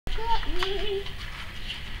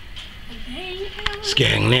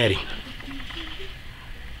Scagnetti.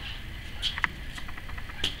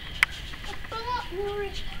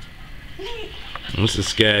 This is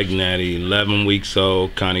Scagnetti, 11 weeks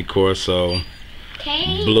old, Connie Corso,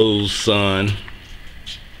 Blue's son.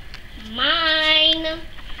 Mine.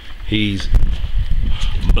 He's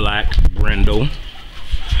Black Brindle.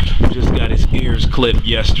 Just got his ears clipped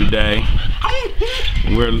yesterday.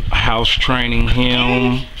 We're house training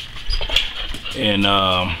him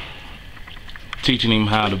and teaching him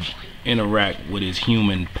how to interact with his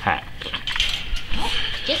human pack.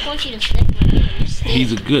 Just want you to slip my ears.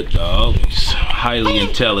 He's a good dog. He's highly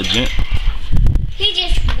intelligent. He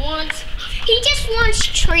just wants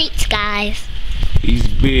treats, guys. He's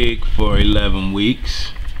big for 11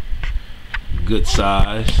 weeks. Good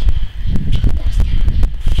size.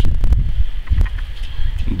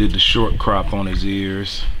 Did the short crop on his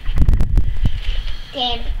ears.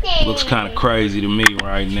 Looks kind of crazy to me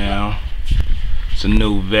right now. It's a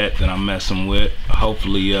new vet that I'm messing with.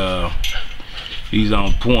 Hopefully he's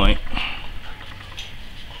on point.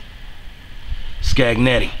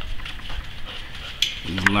 Scagnetti.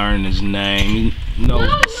 He's learning his name. He knows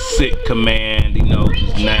the sit command. He knows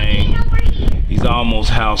his name. He's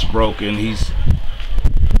almost housebroken. He's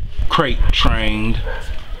crate trained.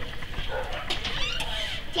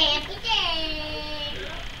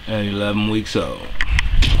 At 11 weeks old.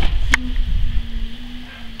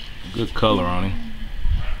 Good color on him.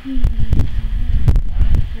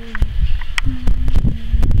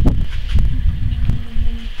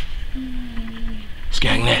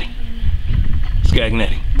 Scagnetti.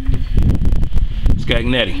 Scagnetti.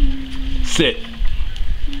 Scagnetti. Sit.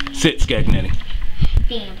 Sit, Scagnetti.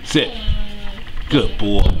 Sit. Good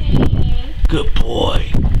boy. Good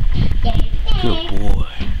boy. Good boy.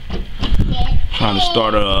 Trying to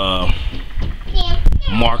start a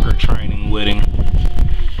marker training with him.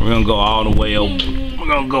 We're gonna go all the way over. We're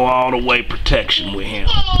gonna go all the way protection with him.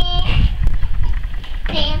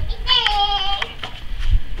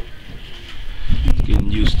 He's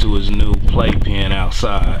getting used to his new playpen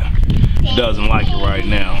outside. He doesn't like it right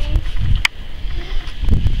now.